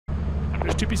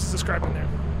2 pieces of scrap in there.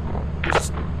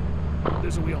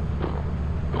 There's a wheel.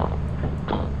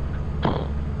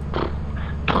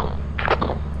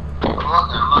 I'm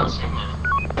not seeing it.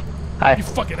 Hi. You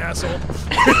fucking asshole.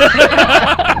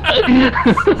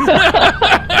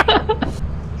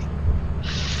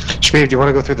 Shmeev, do you want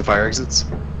to go through the fire exits?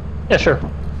 Yeah, sure.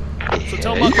 So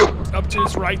tell him up to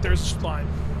his right, there's a slime.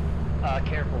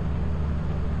 Careful.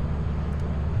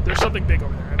 There's something big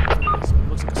over there. I don't know what it is, but it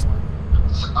looks like a slime.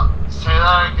 Say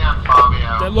that again,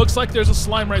 Fabio. That looks like there's a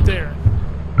slime right there.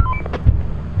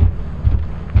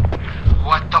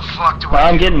 What the fuck do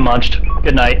I'm getting munched.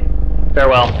 Good night.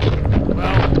 Farewell.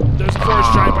 Well, there's a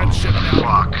forest giant by the ship now.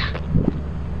 Fuck.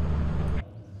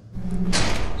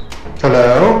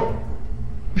 Hello?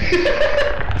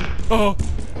 Oh.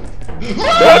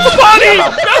 That's the body!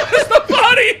 That's the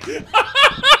body!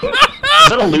 Is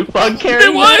that a loot bug carrying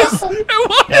It was! that? It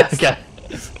was! Yeah, okay.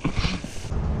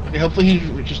 Yeah, hopefully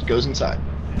he just goes inside.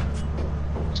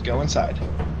 Just go inside.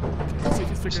 Let's see if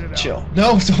he's figured it out. Chill.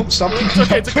 No, don't, something. It's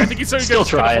okay, it's okay. I think he's starting Still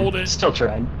to hold trying. it. Still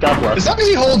trying. God bless. As long as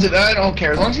he holds it, I don't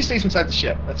care. As long as he stays inside the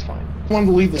ship, that's fine. I want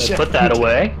him to leave the ship. Put that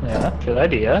away. Yeah, good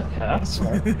idea. Yeah.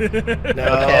 No.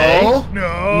 Okay.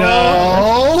 No.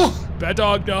 No. Bad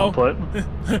dog, no. Put. I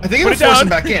think Put it it forces down. him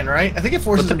back in, right? I think it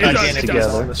forces Put him the back pieces in if he's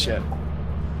together. on the ship.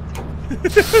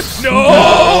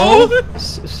 No! Oh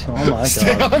my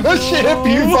Stay god. on the ship,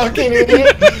 you fucking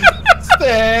idiot!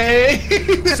 Stay!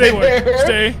 Stay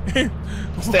away.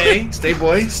 Stay. Stay,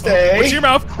 boy, stay! What's your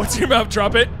mouth? What's your mouth?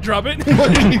 Drop it. Drop it.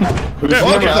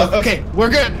 Okay, we're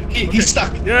good. He's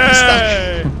stuck. He's stuck.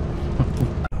 Yay!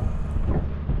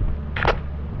 I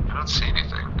don't see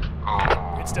anything.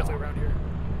 Oh. It's definitely around here.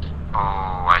 Oh,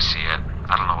 I see it.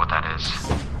 I don't know what that is.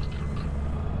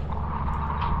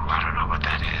 Oh, I don't know what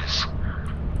that is.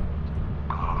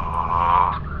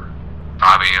 Oh.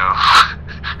 Fabio.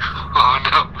 Oh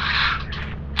no.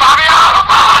 Fabio!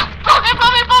 Fabio!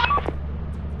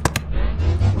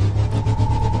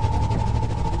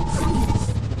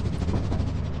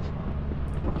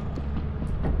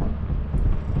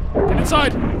 Get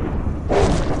inside.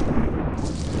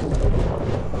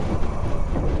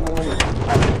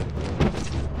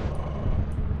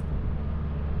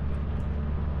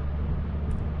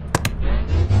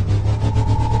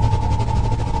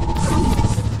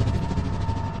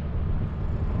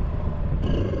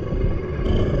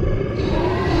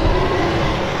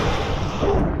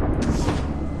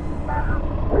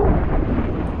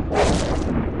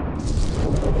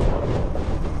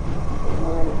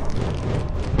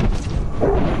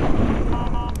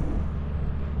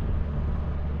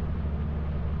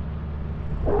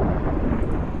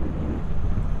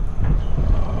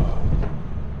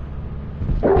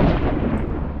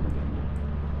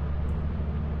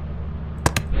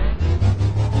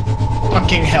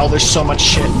 Fucking hell, there's so much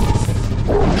shit.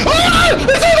 Ah!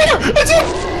 It's in here! It's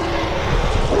in!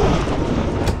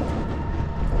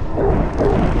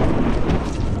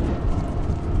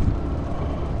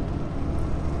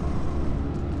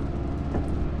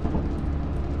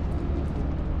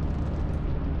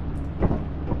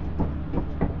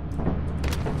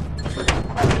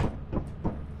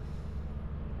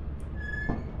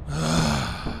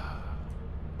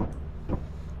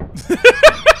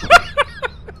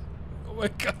 Oh my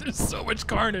god, there's so much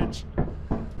carnage.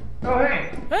 Oh,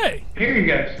 hey. Hey. Here you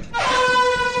guys.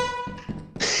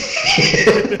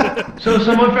 So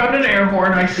someone found an air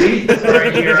horn, I see.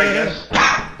 Right here, I guess.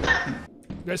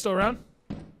 You guys still around?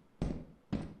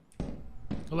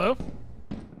 Hello?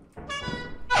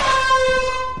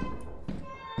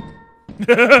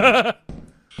 Where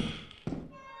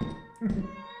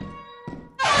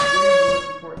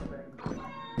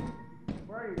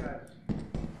are you guys?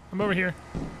 I'm over here.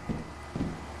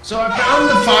 So I found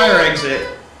the fire exit.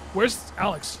 Where's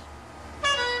Alex?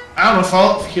 I don't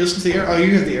know if he listens to the air. Oh,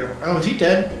 you hear the air. Oh, is he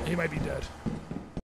dead? He might be dead.